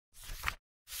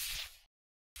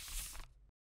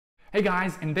Hey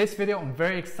guys, in this video I'm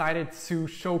very excited to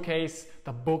showcase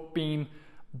the BookBeam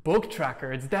book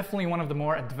tracker. It's definitely one of the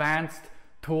more advanced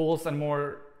tools and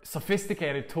more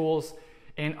sophisticated tools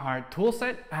in our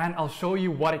toolset, and I'll show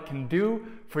you what it can do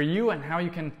for you and how you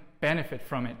can benefit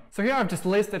from it. So here I've just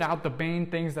listed out the main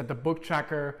things that the book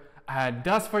tracker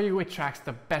does for you. It tracks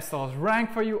the bestsellers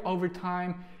rank for you over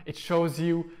time. It shows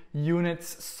you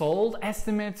units sold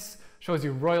estimates, shows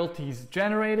you royalties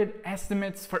generated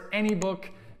estimates for any book,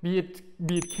 be it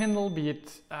Kindle, be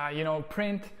it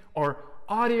print or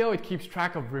audio. It keeps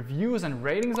track of reviews and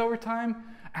ratings over time,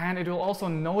 and it will also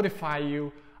notify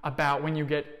you about when you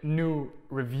get new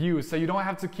reviews, so you don't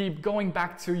have to keep going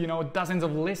back to dozens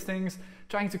of listings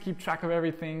trying to keep track of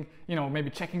everything,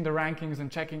 maybe checking the rankings and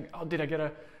checking, oh, did I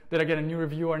get a new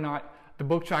review or not. The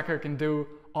book tracker can do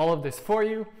all of this for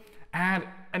you. And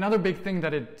another big thing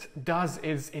that it does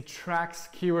is it tracks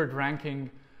keyword ranking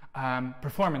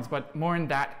performance, but more in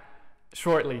that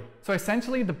shortly. So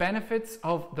essentially the benefits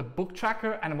of the book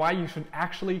tracker and why you should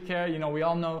actually care. We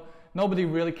all know nobody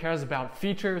really cares about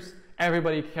features,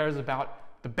 everybody cares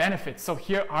about the benefits. So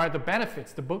here are the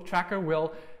benefits. The book tracker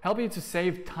will help you to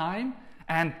save time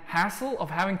and hassle of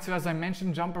having to, as I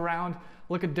mentioned, jump around,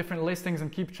 look at different listings and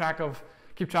keep track of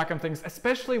things,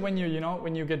 especially when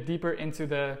when you get deeper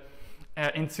into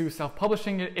into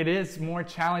self-publishing. It is more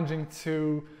challenging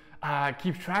to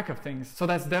keep track of things. So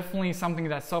that's definitely something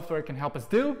that software can help us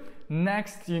do.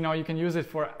 Next, you can use it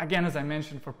for, again, as I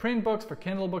mentioned, for print books, for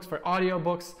Kindle books, for audio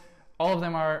books. All of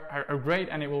them are great,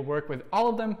 and it will work with all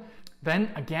of them.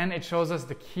 Then again, it shows us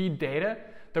the key data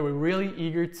that we're really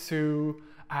eager to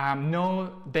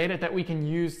know, data that we can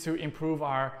use to improve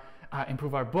our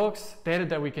books, data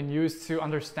that we can use to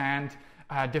understand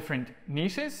different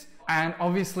niches. And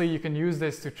obviously you can use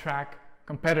this to track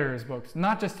competitors' books,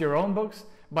 not just your own books,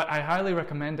 but I highly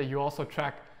recommend that you also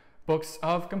track books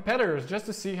of competitors just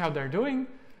to see how they're doing,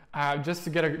 just to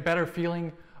get a better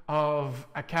feeling of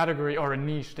a category or a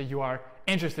niche that you are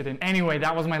interested in. Anyway,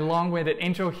 that was my long-winded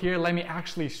intro here. Let me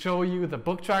actually show you the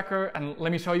book tracker and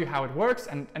let me show you how it works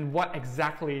and what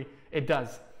exactly it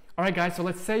does. All right, guys, so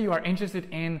let's say you are interested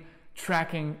in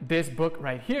tracking this book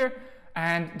right here,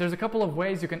 and there's a couple of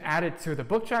ways you can add it to the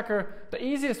book tracker. The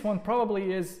easiest one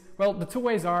probably is, well, the two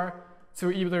ways are to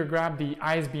either grab the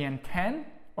ISBN 10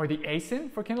 or the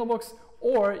ASIN for Kindle books,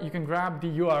 or you can grab the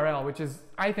URL, which is,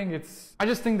 I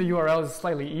just think the URL is a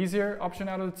slightly easier option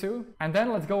out of the two. And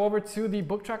then let's go over to the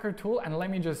book tracker tool and let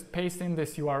me just paste in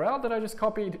this URL that I just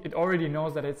copied. It already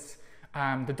knows that it's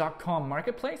the .com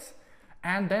marketplace.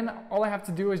 And then all I have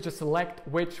to do is just select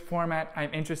which format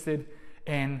I'm interested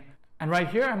in. And right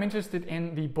here, I'm interested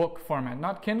in the book format,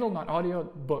 not Kindle, not audio,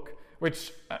 book,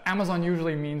 which Amazon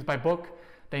usually means by book,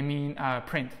 they mean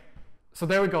print. So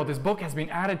there we go, this book has been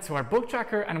added to our book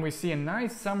tracker, and we see a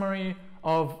nice summary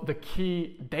of the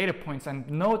key data points. And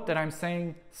note that I'm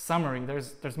saying summary,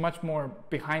 there's much more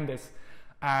behind this.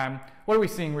 What are we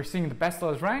seeing? We're seeing the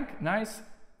bestsellers rank, nice.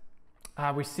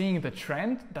 We're seeing the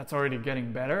trend, that's already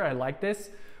getting better, I like this.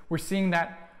 We're seeing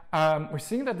that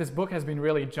this book has been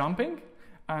really jumping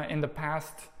in the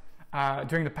past,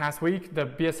 during the past week. The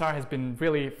BSR has been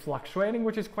really fluctuating,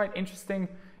 which is quite interesting.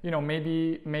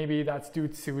 Maybe that's due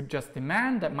to just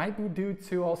demand. That might be due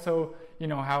to also,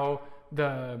 how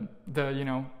the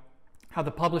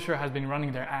publisher has been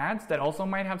running their ads. That also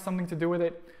might have something to do with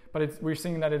it. But we're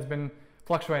seeing that it's been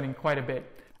fluctuating quite a bit.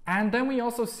 And then we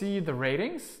also see the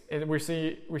ratings. We're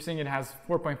seeing it has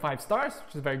 4.5 stars,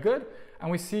 which is very good. And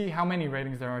we see how many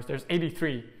ratings there are. There's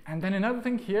 83. And then another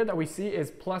thing here that we see is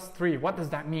 +3. What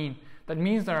does that mean? That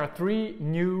means there are 3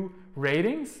 new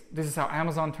ratings. This is how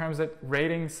Amazon terms it,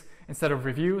 ratings instead of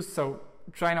reviews. So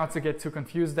try not to get too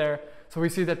confused there. So we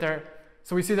see that there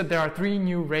are 3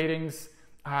 new ratings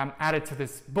added to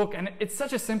this book, and it's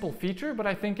such a simple feature, but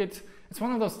I think it's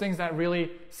one of those things that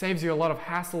really saves you a lot of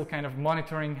hassle kind of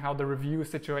monitoring how the review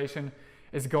situation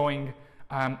is going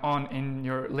on in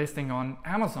your listing on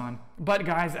Amazon. But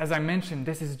guys, as I mentioned,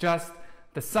 this is just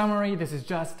the summary, this is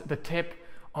just the tip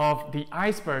of the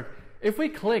iceberg. If we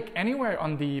click anywhere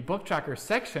on the book tracker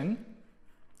section,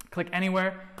 click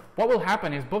anywhere, what will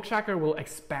happen is book tracker will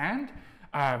expand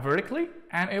vertically,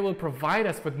 and it will provide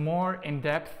us with more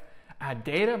in-depth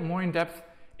data, more in-depth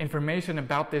information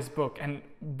about this book. And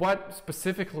what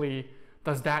specifically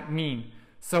does that mean?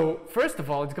 So first of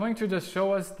all, it's going to just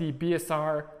show us the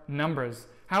BSR numbers.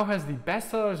 How has the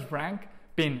bestsellers rank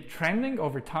been trending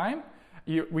over time?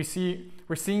 We're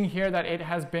seeing here that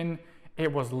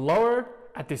it was lower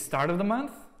at the start of the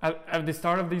month, at the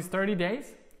start of these 30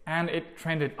 days, and it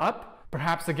trended up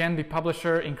Perhaps again, the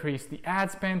publisher increased the ad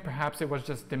spend, perhaps it was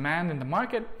just demand in the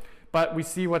market, but we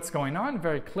see what's going on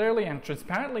very clearly and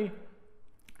transparently.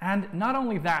 And not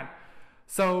only that,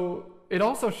 so it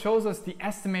also shows us the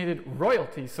estimated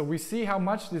royalties. So we see how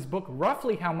much this book,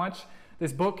 roughly how much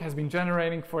this book has been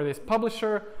generating for this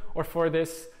publisher or for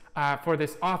this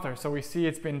author. So we see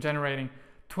it's been generating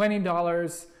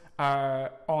 $20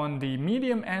 on the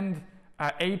medium end,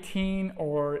 18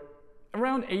 or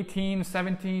around 18,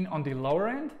 17 on the lower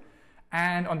end.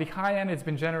 And on the high end, it's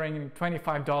been generating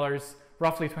 $25,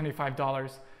 roughly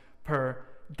 $25 per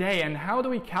day. And how do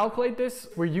we calculate this?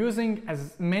 We're using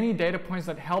as many data points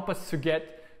that help us to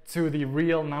get to the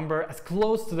real number, as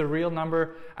close to the real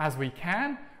number as we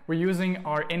can. We're using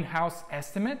our in-house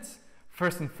estimates,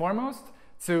 first and foremost,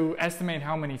 to estimate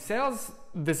how many sales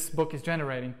this book is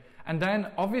generating. And then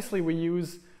obviously we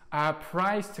use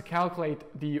price to calculate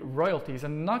the royalties,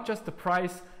 and not just the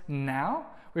price now,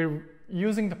 we're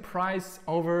using the price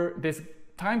over this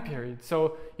time period.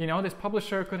 So, you know, this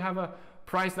publisher could have a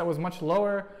price that was much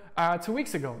lower 2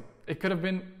 weeks ago. It could have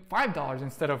been $5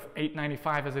 instead of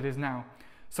 $8.95 as it is now.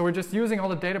 So we're just using all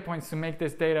the data points to make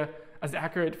this data as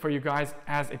accurate for you guys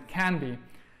as it can be.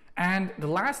 And the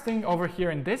last thing over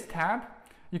here in this tab,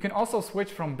 you can also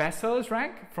switch from bestsellers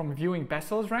rank, from viewing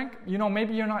bestsellers rank. You know,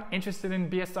 maybe you're not interested in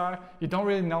BSR, you don't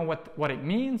really know what it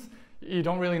means, you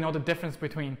don't really know the difference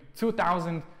between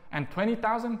 2,000 and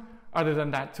 20,000, other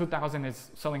than that 2,000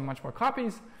 is selling much more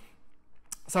copies.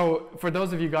 So for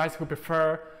those of you guys who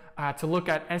prefer to look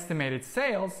at estimated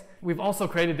sales, we've also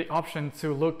created the option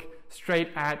to look straight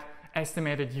at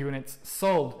estimated units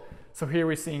sold. So here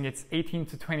we're seeing it's 18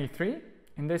 to 23.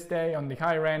 In this day, on the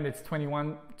higher end, it's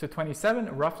 21 to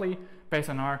 27, roughly, based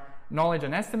on our knowledge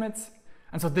and estimates.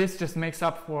 And so this just makes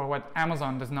up for what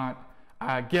Amazon does not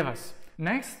give us.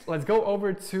 Next, let's go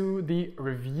over to the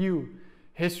review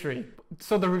history.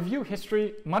 So the review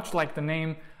history, much like the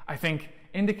name, I think,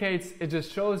 indicates, it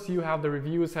just shows you how the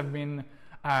reviews have been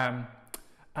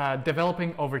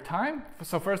developing over time.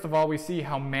 So first of all, we see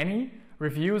how many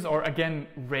reviews, or again,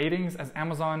 ratings, as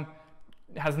Amazon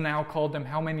has now called them,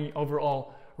 how many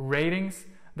overall ratings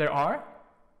there are.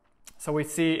 So we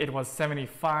see it was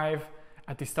 75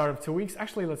 at the start of 2 weeks.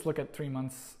 Actually, let's look at 3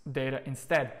 months data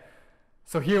instead.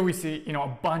 So here we see, you know,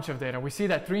 a bunch of data. We see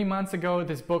that 3 months ago,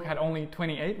 this book had only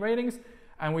 28 ratings,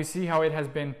 and we see how it has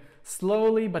been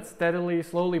slowly but steadily,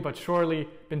 slowly but surely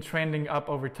been trending up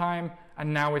over time,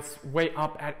 and now it's way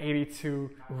up at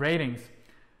 82 ratings.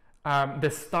 The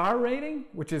star rating,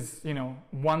 which is, you know,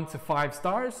 1 to 5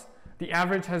 stars, the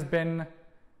average has been,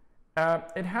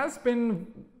 it has been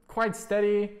quite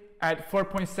steady at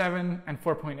 4.7 and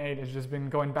 4.8. It's just been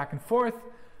going back and forth.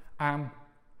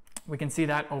 We can see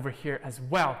that over here as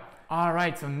well. All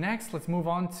right, so next let's move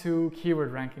on to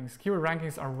keyword rankings. Keyword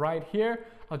rankings are right here.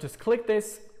 I'll just click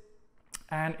this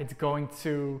and it's going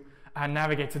to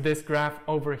navigate to this graph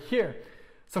over here.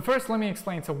 So first let me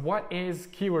explain. So what is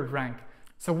keyword rank?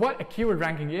 So what a keyword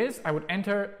ranking is, I would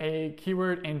enter a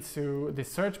keyword into the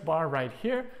search bar right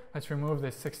here. Let's remove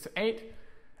this 6 to 8.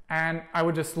 And I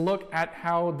would just look at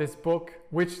how this book,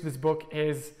 which this book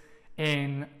is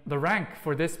in the rank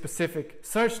for this specific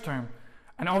search term.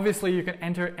 And obviously you can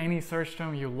enter any search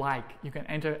term you like. You can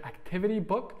enter activity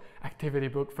book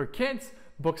for kids,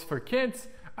 books for kids,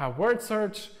 word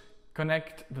search,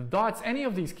 connect the dots, any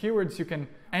of these keywords you can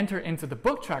enter into the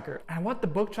book tracker. And what the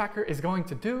book tracker is going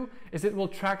to do is it will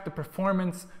track the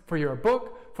performance for your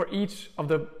book for each of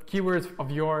the keywords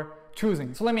of your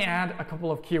choosing. So let me add a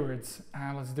couple of keywords.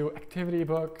 Let's do activity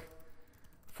book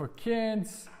for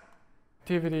kids,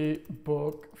 activity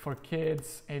book for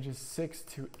kids ages 6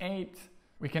 to 8.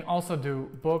 We can also do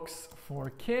books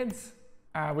for kids.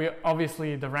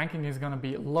 Obviously the ranking is going to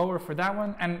be lower for that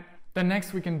one. And then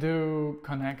next we can do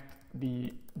connect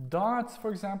the dots,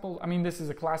 for example. I mean, this is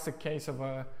a classic case of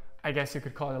a, I guess you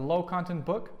could call it a low content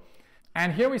book.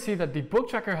 And here we see that the book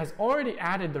tracker has already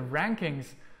added the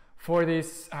rankings for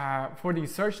these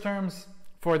search terms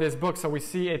for this book. So we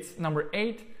see it's number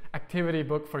 8, activity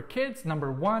book for kids,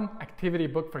 number 1, activity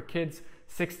book for kids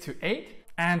 6 to 8,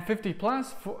 and 50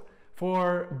 plus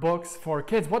for books for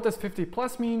kids. What does 50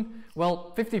 plus mean?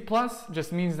 Well, 50 plus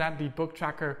just means that the book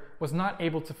tracker was not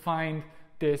able to find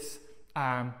this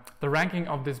the ranking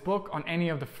of this book on any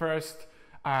of the first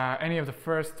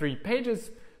 3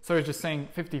 pages. So it's just saying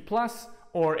 50 plus,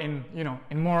 or in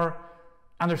more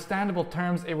understandable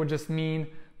terms, it would just mean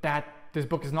that this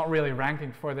book is not really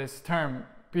ranking for this term.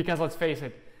 Because let's face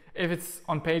it, if it's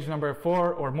on page number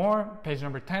 4 or more, page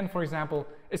number 10, for example,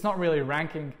 it's not really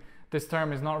ranking. This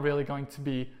term is not really going to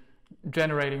be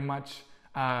generating much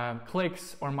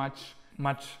clicks or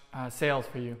much sales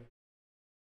for you.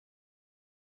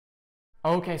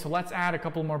 Okay, so let's add a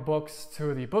couple more books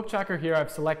to the book tracker. Here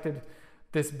I've selected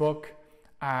this book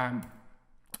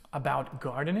about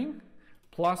gardening.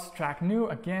 Plus track new,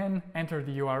 again, enter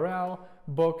the URL,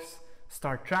 books,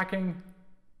 start tracking.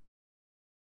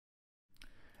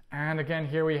 And again,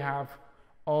 here we have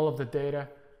all of the data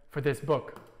for this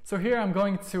book. So here I'm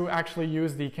going to actually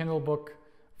use the Kindle book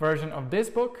version of this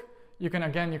book. You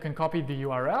can copy the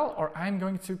URL, or I'm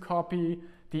going to copy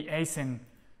the ASIN.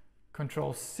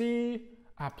 Control C,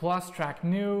 plus track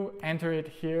new, enter it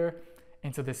here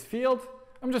into this field.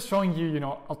 I'm just showing you, an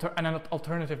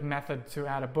alternative method to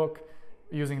add a book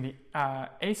using the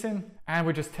ASIN. And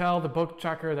we just tell the book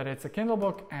tracker that it's a Kindle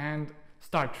book and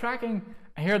start tracking.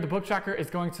 And here the book tracker is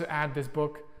going to add this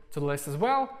book to the list as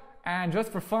well. And just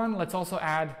for fun, let's also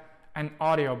add an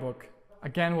audiobook.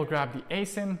 Again, we'll grab the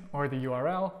ASIN or the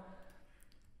URL.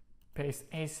 Paste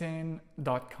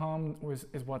asin.com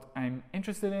is what I'm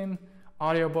interested in.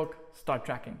 Audiobook, start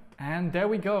tracking. And there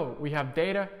we go. We have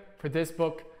data for this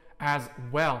book as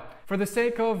well. For the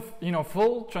sake of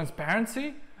full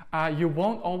transparency, you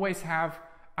won't always have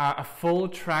a full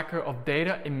tracker of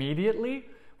data immediately.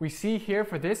 We see here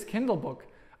for this Kindle book,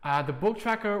 the book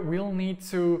tracker will need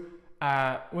some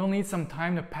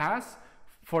time to pass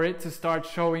for it to start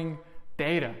showing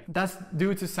data. That's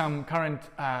due to some current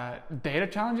data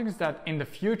challenges that in the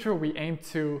future we aim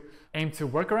to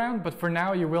work around. But for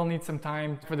now, you will need some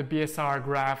time for the BSR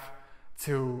graph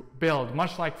to build,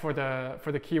 much like for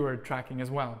the keyword tracking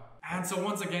as well. And so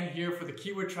once again here for the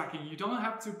keyword tracking, you don't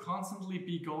have to constantly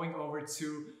be going over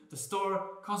to the store,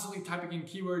 constantly typing in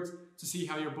keywords to see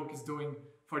how your book is doing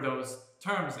for those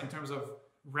terms in terms of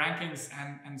rankings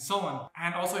and so on.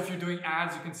 And also if you're doing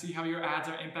ads, you can see how your ads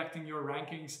are impacting your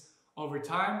rankings over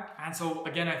time. And so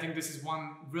again, I think this is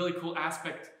one really cool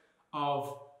aspect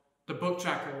of the book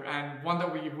tracker, and one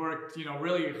that we worked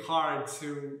really hard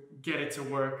to get it to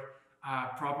work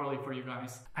properly for you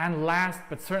guys. And last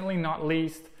but certainly not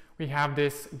least, we have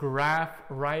this graph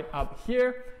right up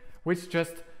here, which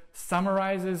just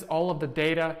summarizes all of the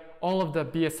data, all of the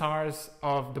BSRs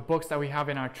of the books that we have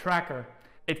in our tracker.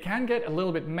 It can get a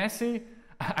little bit messy.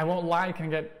 I won't lie, it can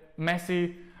get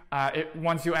messy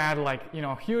once you add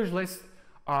a huge list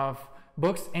of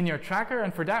books in your tracker.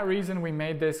 And for that reason, we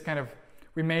made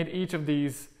each of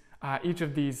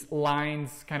these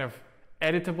lines kind of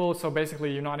editable. So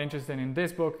basically, you're not interested in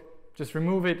this book, just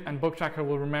remove it, and book tracker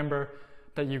will remember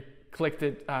that you clicked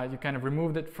it, you kind of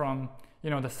removed it from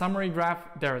the summary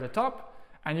graph there at the top,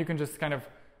 and you can just kind of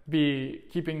be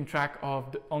keeping track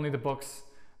of only the books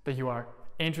that you are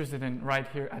interested in right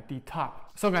here at the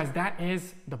top. So guys, that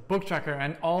is the book tracker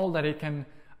and all that it can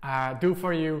do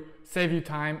for you, save you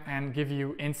time and give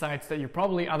you insights that you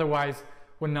probably otherwise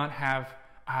would not have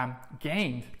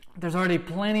gained. There's already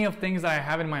plenty of things that I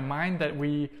have in my mind that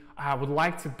we would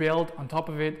like to build on top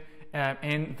of it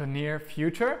in the near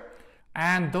future.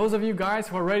 And those of you guys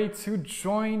who are ready to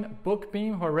join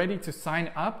BookBeam, who are ready to sign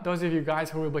up, those of you guys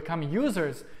who will become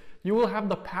users, you will have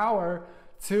the power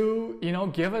to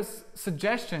give us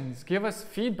suggestions, give us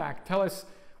feedback, tell us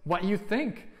what you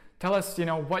think, tell us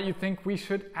what you think we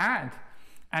should add.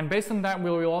 And based on that,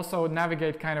 we will also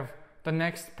navigate kind of the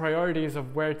next priorities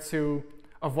of what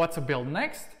to build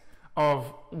next,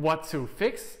 of what to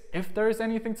fix, if there is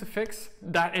anything to fix.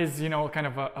 That is kind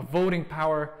of a voting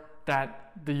power that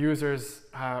the users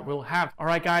will have. All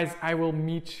right, guys, I will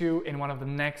meet you in one of the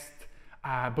next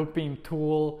BookBeam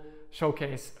tool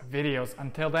showcase videos.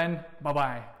 Until then,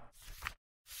 bye-bye.